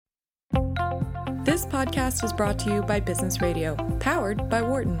This podcast is brought to you by Business Radio, powered by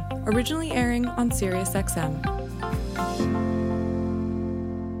Wharton, originally airing on SiriusXM.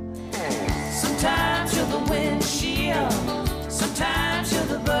 Sometimes you're the windshield, sometimes you're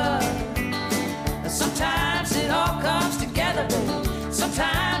the bug, sometimes it all comes together, babe.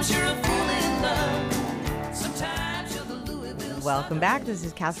 Sometimes you're a fool in love, sometimes you're the Louisville. Welcome back. This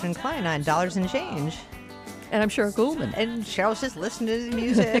is Catherine Klein on Dollars and Change. And I'm Cheryl Goldman. And Cheryl's just listening to the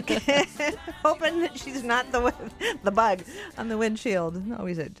music, hoping that she's not the bug on the windshield.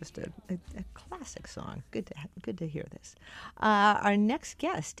 Always just a classic song. Good to hear this. Our next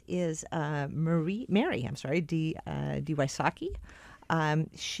guest is Mary D. Wysocki.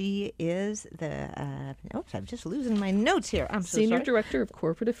 She is the, I'm just losing my notes here. I'm so Senior sorry. Director of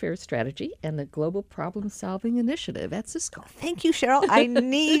Corporate Affairs Strategy and the Global Problem Solving Initiative at Cisco. Thank you, Cheryl. I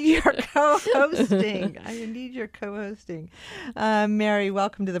need your co-hosting. Mary,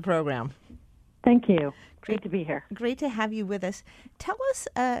 welcome to the program. Thank you. Great to be here. Great to have you with us. Tell us,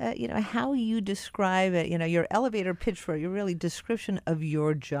 how you describe it, your elevator pitch for your really description of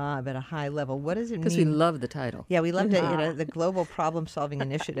your job at a high level. What does it mean? Because we love the title. Yeah, we love it. The Global Problem Solving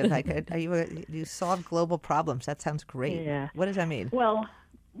Initiative. You solve global problems. That sounds great. Yeah. What does that mean? Well,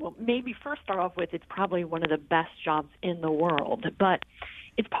 maybe first start off with it's probably one of the best jobs in the world, but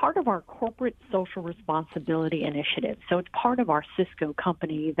it's part of our corporate social responsibility initiative. So it's part of our Cisco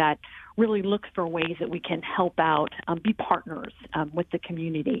company that really looks for ways that we can help out, be partners with the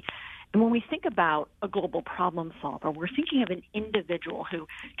community. And when we think about a global problem solver, we're thinking of an individual who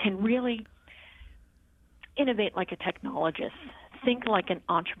can really innovate like a technologist, think like an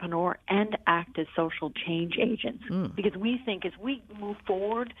entrepreneur, and act as social change agents. Because we think as we move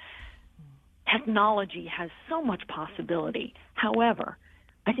forward, technology has so much possibility. However,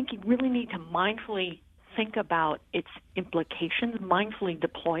 I think you really need to mindfully think about its implications, mindfully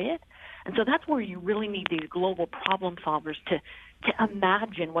deploy it. And so that's where you really need these global problem solvers to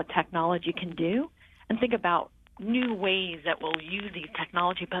imagine what technology can do and think about new ways that we'll use these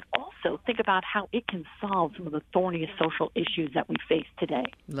technology, but also think about how it can solve some of the thorniest social issues that we face today.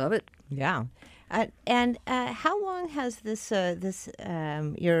 Love it. Yeah. And how long has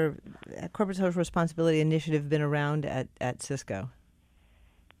your Corporate Social Responsibility Initiative been around at Cisco?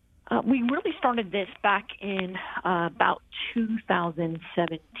 We really started this back in about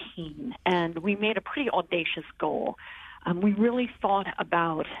 2017, and we made a pretty audacious goal. We really thought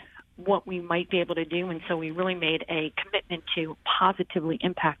about what we might be able to do, and so we really made a commitment to positively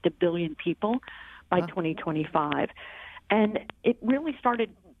impact 1 billion people by 2025. And it really started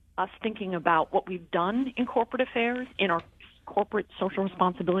us thinking about what we've done in corporate affairs in our corporate social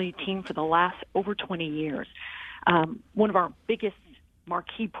responsibility team for the last over 20 years. One of our biggest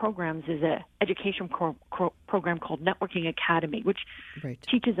marquee programs is an education program called Networking Academy, which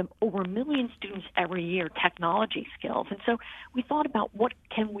teaches over 1 million students every year technology skills. And so we thought about what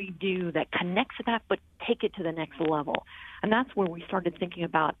can we do that connects to that but take it to the next level. And that's where we started thinking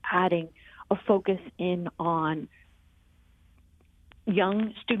about adding a focus in on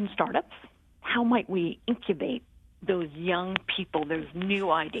young student startups. How might we incubate those young people, those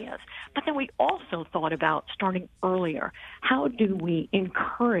new ideas? But then we also thought about starting earlier. How do we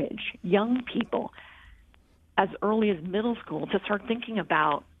encourage young people as early as middle school to start thinking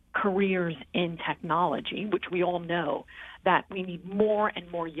about careers in technology, which we all know that we need more and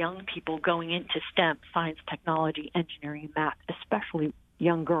more young people going into STEM, science, technology, engineering, and math, especially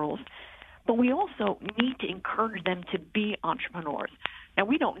young girls. But we also need to encourage them to be entrepreneurs. Now,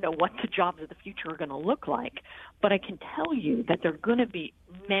 we don't know what the jobs of the future are going to look like, but I can tell you that there are going to be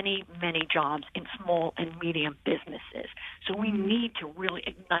many, many jobs in small and medium businesses. So we need to really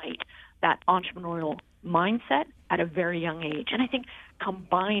ignite that entrepreneurial mindset at a very young age. And I think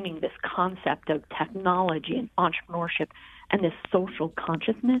combining this concept of technology and entrepreneurship and this social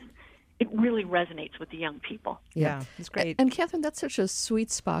consciousness, it really resonates with the young people. Yeah, it's great. And Catherine, that's such a sweet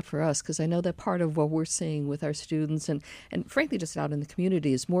spot for us because I know that part of what we're seeing with our students and frankly just out in the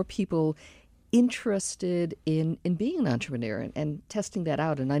community is more people interested in being an entrepreneur and testing that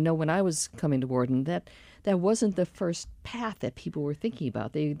out. And I know when I was coming to Wharton that wasn't the first path that people were thinking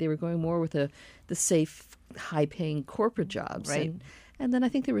about. They were going more with the safe, high-paying corporate jobs. Right. And then I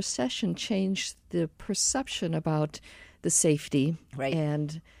think the recession changed the perception about the safety. Right.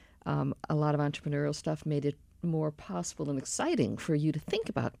 And a lot of entrepreneurial stuff made it more possible and exciting for you to think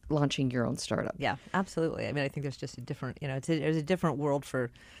about launching your own startup. Yeah, absolutely. I mean, I think there's just a different, there's a different world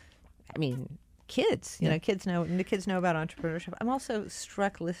for, kids. Kids know about entrepreneurship. I'm also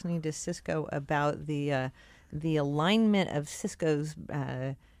struck listening to Cisco about the alignment of Cisco's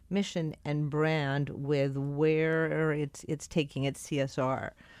mission and brand with where it's taking its CSR.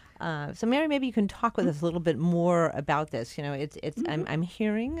 So, Mary, maybe you can talk with us a little bit more about this. It's I'm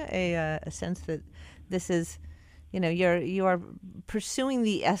hearing a sense that this is, you are pursuing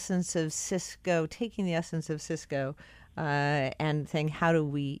the essence of Cisco, taking the essence of Cisco, and saying how do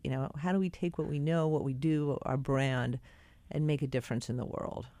we take what we know, what we do, our brand, and make a difference in the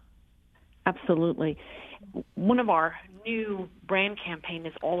world. Absolutely. One of our new brand campaign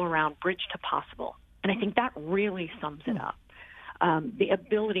is all around Bridge to Possible, and I think that really sums it up. The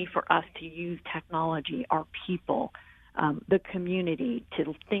ability for us to use technology, our people, the community,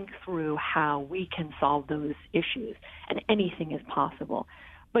 to think through how we can solve those issues, and anything is possible.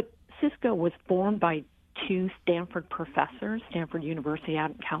 But Cisco was formed by two Stanford professors, Stanford University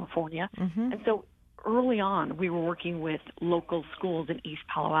out in California, and so early on we were working with local schools in East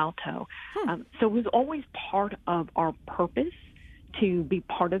Palo Alto. So it was always part of our purpose to be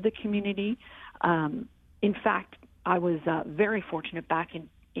part of the community. In fact, I was very fortunate back in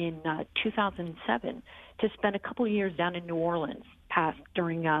 2007 to spend a couple of years down in New Orleans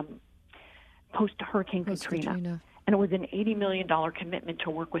during post-Hurricane Katrina. And it was an $80 million commitment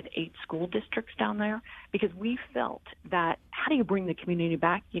to work with 8 school districts down there, because we felt that how do you bring the community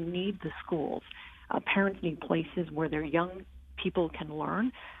back? You need the schools. Parents need places where their young people can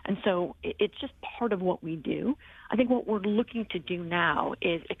learn. And so it's just part of what we do. I think what we're looking to do now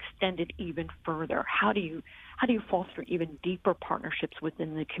is extend it even further. How do you foster even deeper partnerships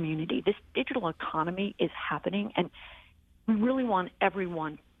within the community? This digital economy is happening, and we really want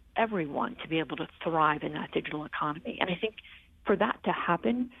everyone to be able to thrive in that digital economy. And I think for that to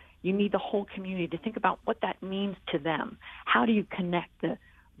happen, you need the whole community to think about what that means to them. How do you connect the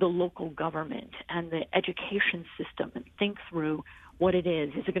local government and the education system and think through what it is?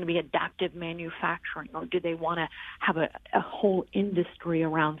 Is it going to be adaptive manufacturing, or do they want to have a whole industry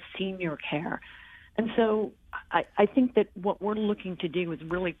around senior care? And so I think that what we're looking to do is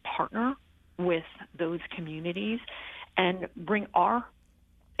really partner with those communities and bring our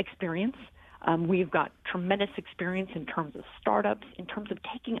experience. We've got tremendous experience in terms of startups, in terms of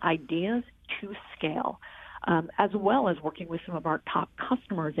taking ideas to scale, as well as working with some of our top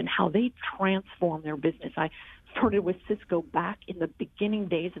customers and how they transform their business. I started with Cisco back in the beginning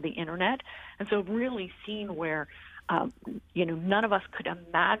days of the internet, and so I've really seen where none of us could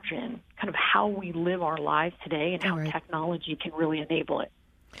imagine kind of how we live our lives today and how technology can really enable it.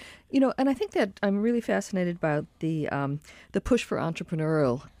 And I think that I'm really fascinated by the push for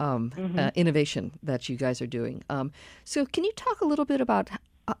entrepreneurial innovation that you guys are doing. So can you talk a little bit about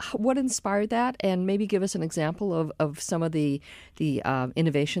what inspired that, and maybe give us an example of some of the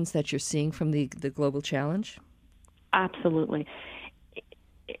innovations that you're seeing from the Global Challenge? Absolutely.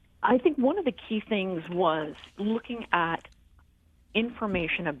 I think one of the key things was looking at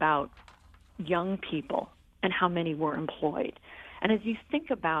information about young people and how many were employed. And as you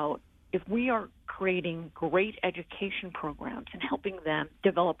think about, if we are creating great education programs and helping them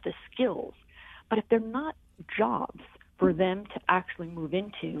develop the skills, but if they're not jobs for them to actually move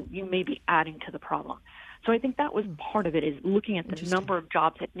into, you may be adding to the problem. So I think that was part of it, is looking at the number of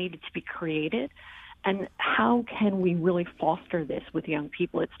jobs that needed to be created and how can we really foster this with young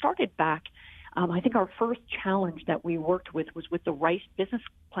people. It started back, I think our first challenge that we worked with was with the Rice Business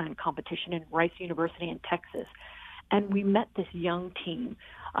Plan competition in Rice University in Texas. And we met this young team,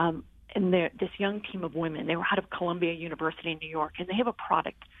 this young team of women. They were out of Columbia University in New York, and they have a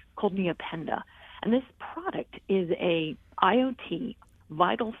product called Neopenda. And this product is a IoT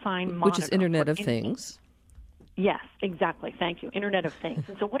vital sign monitor. Which is Internet of Things. Yes, exactly. Thank you. Internet of Things.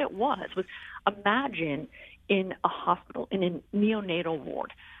 And so what it was imagine in a hospital, in a neonatal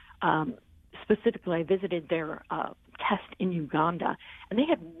ward. Specifically, I visited their test in Uganda, and they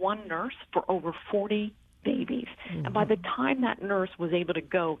had one nurse for over 40 babies. Mm-hmm. And by the time that nurse was able to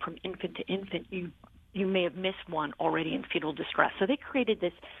go from infant to infant, you may have missed one already in fetal distress. So they created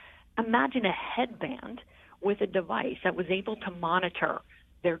this, imagine a headband with a device that was able to monitor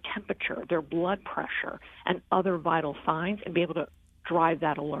their temperature, their blood pressure, and other vital signs, and be able to drive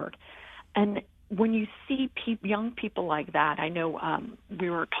that alert. And when you see young people like that, I know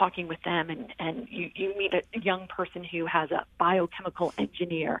we were talking with them, and you meet a young person who has a biochemical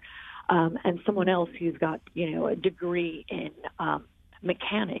engineer, and someone else who's got a degree in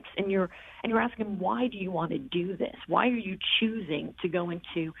mechanics, and you're asking them, why do you want to do this? Why are you choosing to go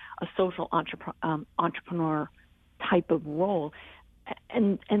into a social entrepreneur type of role?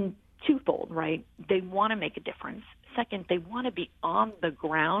 And twofold, right? They want to make a difference. Second, they want to be on the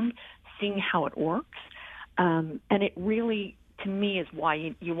ground, seeing how it works. And it really, to me, is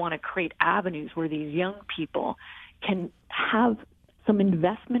why you want to create avenues where these young people can have some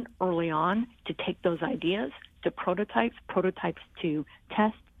investment early on to take those ideas to prototypes to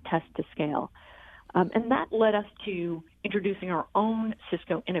tests test to scale. And that led us to introducing our own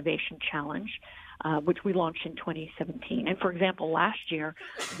Cisco Innovation Challenge, which we launched in 2017. And for example, last year,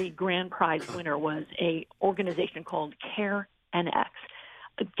 the grand prize winner was an organization called CareNX.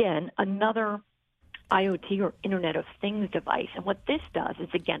 Again, another IoT or Internet of Things device. And what this does is,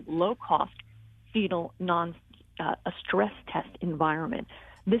 again, low-cost, fetal, a stress test environment.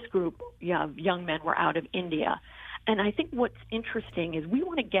 This group of young men were out of India. And I think what's interesting is we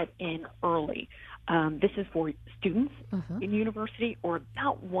want to get in early. This is for students in university or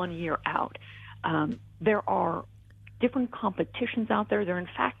about 1 year out. There are different competitions out there. There are, in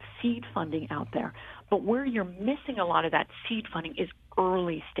fact, seed funding out there. But where you're missing a lot of that seed funding is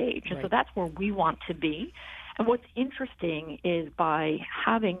early stage. And so that's where we want to be. And what's interesting is by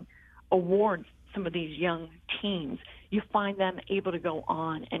having awards some of these young teams, you find them able to go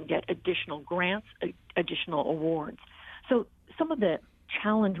on and get additional grants, additional awards. So some of the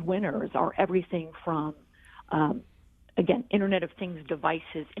challenge winners are everything from, again, Internet of Things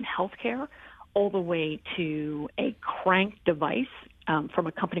devices in healthcare, all the way to a crank device from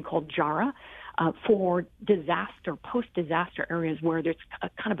a company called Jara for disaster, post-disaster areas where there's a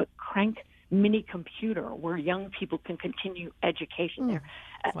kind of a crank mini computer where young people can continue education there,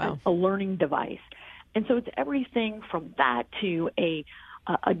 a learning device. And so it's everything from that to a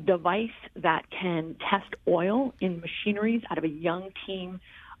device that can test oil in machineries out of a young team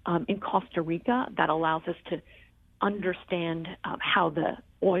in Costa Rica that allows us to understand how the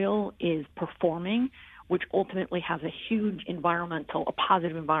oil is performing, which ultimately has a huge a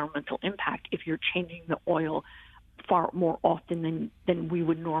positive environmental impact if you're changing the oil far more often than we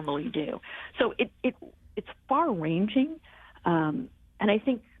would normally do. So it's far-ranging, and I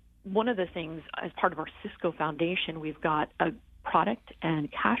think one of the things as part of our Cisco Foundation, we've got a product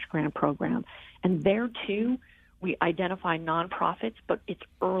and cash grant program, and there too we identify nonprofits, but it's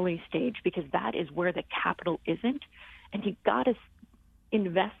early stage because that is where the capital isn't, and you've got to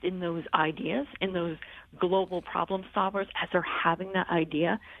invest in those ideas, in those global problem solvers as they're having that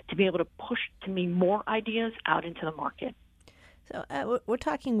idea to be able to push to me more ideas out into the market. So we're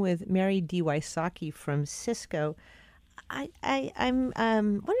talking with Mary D. Wysocki from Cisco. I'm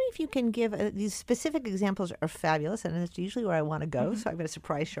wondering if you can give these specific examples are fabulous, and it's usually where I want to go. So I'm going to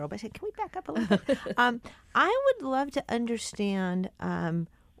surprise Cheryl by saying, "Can we back up a little bit?" I would love to understand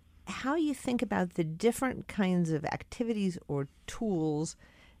how you think about the different kinds of activities or tools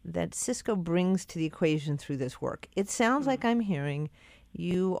that Cisco brings to the equation through this work. It sounds like I'm hearing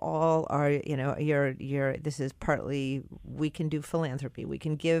you all are, you're. This is partly we can do philanthropy, we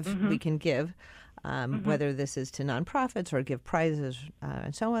can give, whether this is to nonprofits or give prizes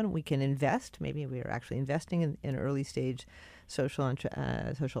and so on. We can invest. Maybe we are actually investing in early stage social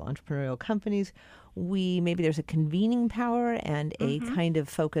entrepreneurial companies. Maybe there's a convening power and a kind of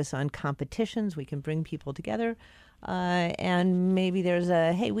focus on competitions. We can bring people together. And maybe there's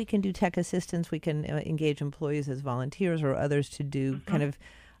hey, we can do tech assistance. We can engage employees as volunteers or others to do kind of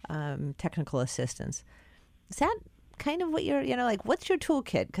technical assistance. Is that kind of what you're, what's your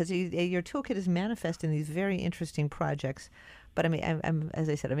toolkit? Because your toolkit is manifest in these very interesting projects. But I mean, I'm as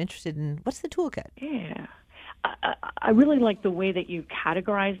I said, I'm interested in what's the toolkit? Yeah. I really like the way that you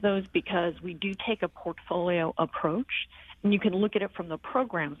categorize those because we do take a portfolio approach. And you can look at it from the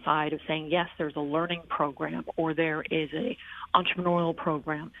program side of saying, yes, there's a learning program or there is a entrepreneurial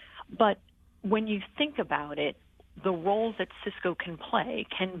program. But when you think about it, the roles that Cisco can play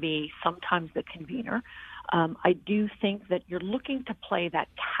can be sometimes the convener. I do think that you're looking to play that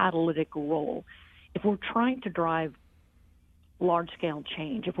catalytic role. If we're trying to drive large-scale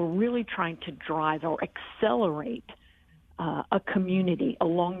change, if we're really trying to drive or accelerate a community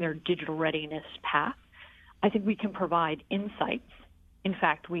along their digital readiness path, I think we can provide insights. In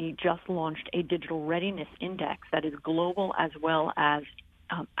fact, we just launched a digital readiness index that is global as well as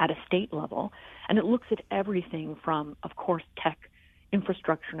at a state level. And it looks at everything from, of course, tech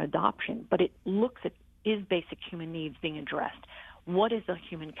infrastructure and adoption, but it looks at is basic human needs being addressed? What is the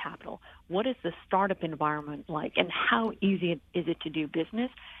human capital? What is the startup environment like? And how easy is it to do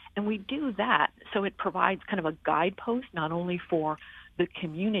business? And we do that so it provides kind of a guidepost not only for the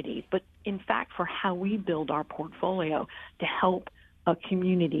community, but in fact for how we build our portfolio to help a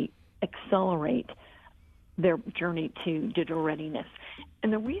community accelerate their journey to digital readiness.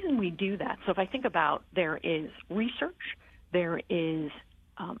 And the reason we do that, so if I think about there is research, there is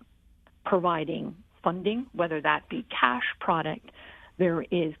providing funding, whether that be cash product, there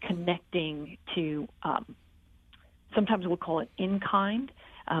is connecting to, sometimes we'll call it in-kind,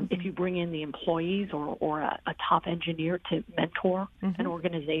 if you bring in the employees or a top engineer to mentor an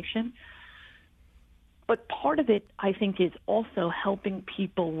organization. But part of it, I think, is also helping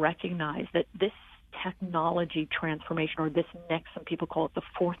people recognize that this technology transformation, or this next, some people call it the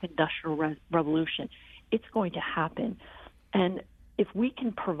fourth industrial revolution, it's going to happen. And if we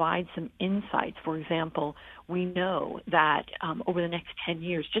can provide some insights, for example, we know that over the next 10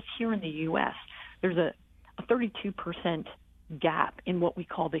 years, just here in the U.S., there's a 32% gap in what we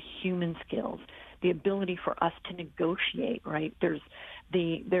call the human skills, the ability for us to negotiate, right? There's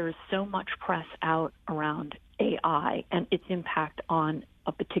so much press out around AI and its impact on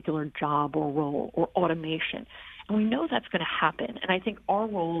a particular job or role or automation. And we know that's going to happen. And I think our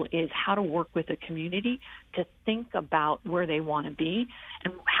role is how to work with a community to think about where they want to be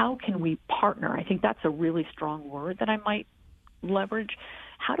and how can we partner. I think that's a really strong word that I might leverage.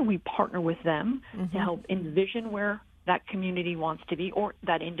 How do we partner with them to help envision where that community wants to be or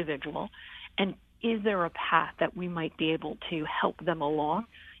that individual? And is there a path that we might be able to help them along,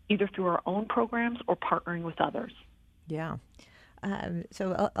 either through our own programs or partnering with others? Yeah.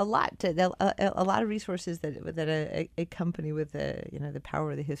 So a lot of resources that a company with the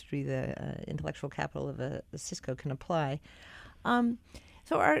power, the history, the intellectual capital of a Cisco can apply.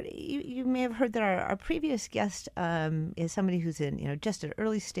 So you may have heard that our previous guest is somebody who's in just an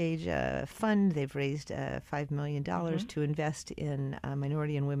early stage fund. They've raised $5 million to invest in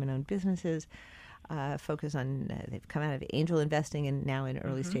minority and women-owned businesses. Focus on they've come out of angel investing and now in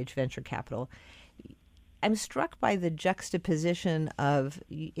early stage venture capital. I'm struck by the juxtaposition of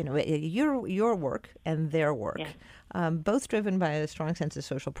your work and their work, both driven by a strong sense of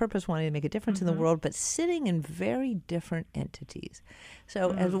social purpose, wanting to make a difference in the world, but sitting in very different entities.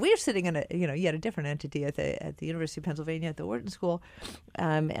 So as we're sitting in yet a different entity at the University of Pennsylvania at the Wharton School,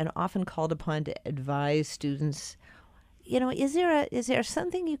 and often called upon to advise students. Is there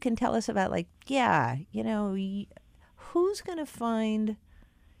something you can tell us about, who's going to find?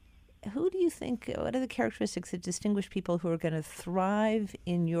 Who do you think, what are the characteristics that distinguish people who are going to thrive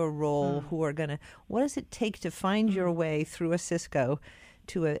in your role, what does it take to find your way through a Cisco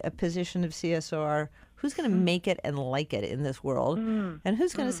to a position of CSR? Who's going to make it and like it in this world? And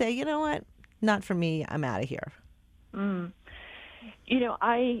who's going to say, you know what, not for me, I'm out of here?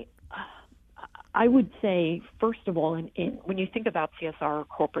 I would say, first of all, when you think about CSR, or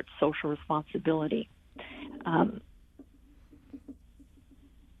corporate social responsibility,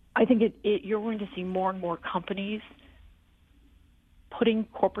 I think you're going to see more and more companies putting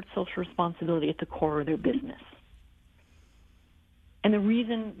corporate social responsibility at the core of their business. And the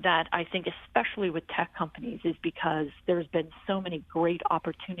reason that I think, especially with tech companies, is because there's been so many great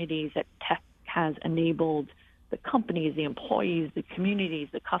opportunities that tech has enabled the companies, the employees, the communities,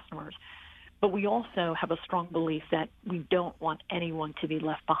 the customers. But we also have a strong belief that we don't want anyone to be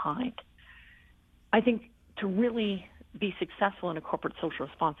left behind. I think to really be successful in a corporate social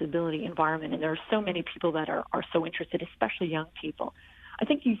responsibility environment, and there are so many people that are so interested, especially young people, I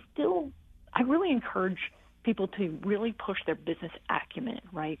think I really encourage people to really push their business acumen,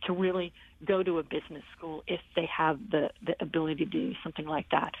 right, to really go to a business school if they have the ability to do something like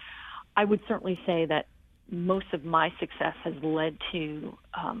that. I would certainly say that most of my success has led to,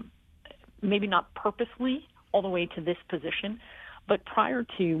 maybe not purposely all the way to this position, but prior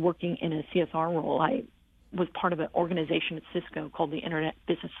to working in a CSR role, I was part of an organization at Cisco called the Internet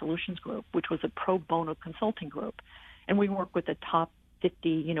Business Solutions Group, which was a pro bono consulting group. And we work with the top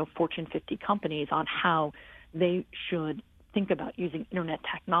 50, Fortune 50 companies on how they should think about using Internet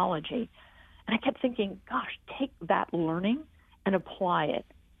technology. And I kept thinking, gosh, take that learning and apply it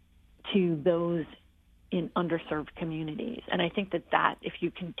to those in underserved communities. And I think that if you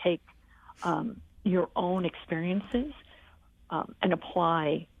can take your own experiences and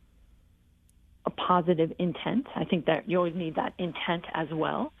apply a positive intent. I think that you always need that intent as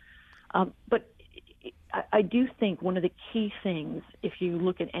well. But I do think one of the key things, if you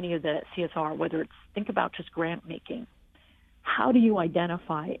look at any of the CSR, whether it's think about just grant making, how do you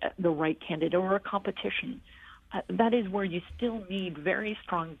identify the right candidate or a competition? That is where you still need very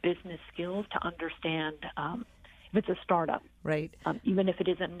strong business skills to understand if it's a startup, right? Even if it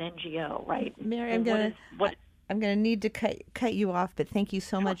is an NGO, right? Mary, I'm going to need to cut you off, but thank you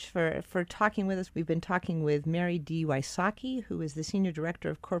so much for talking with us. We've been talking with Mary D. Wysocki, who is the Senior Director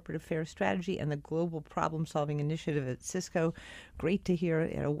of Corporate Affairs Strategy and the Global Problem-Solving Initiative at Cisco. Great to hear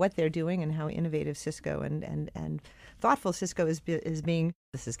what they're doing and how innovative Cisco and thoughtful Cisco is being.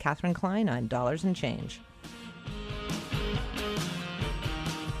 This is Catherine Klein on Dollars and Change.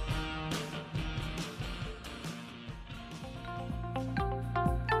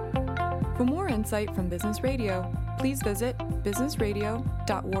 For more insight from Business Radio, please visit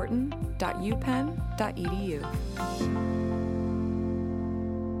businessradio.wharton.upenn.edu.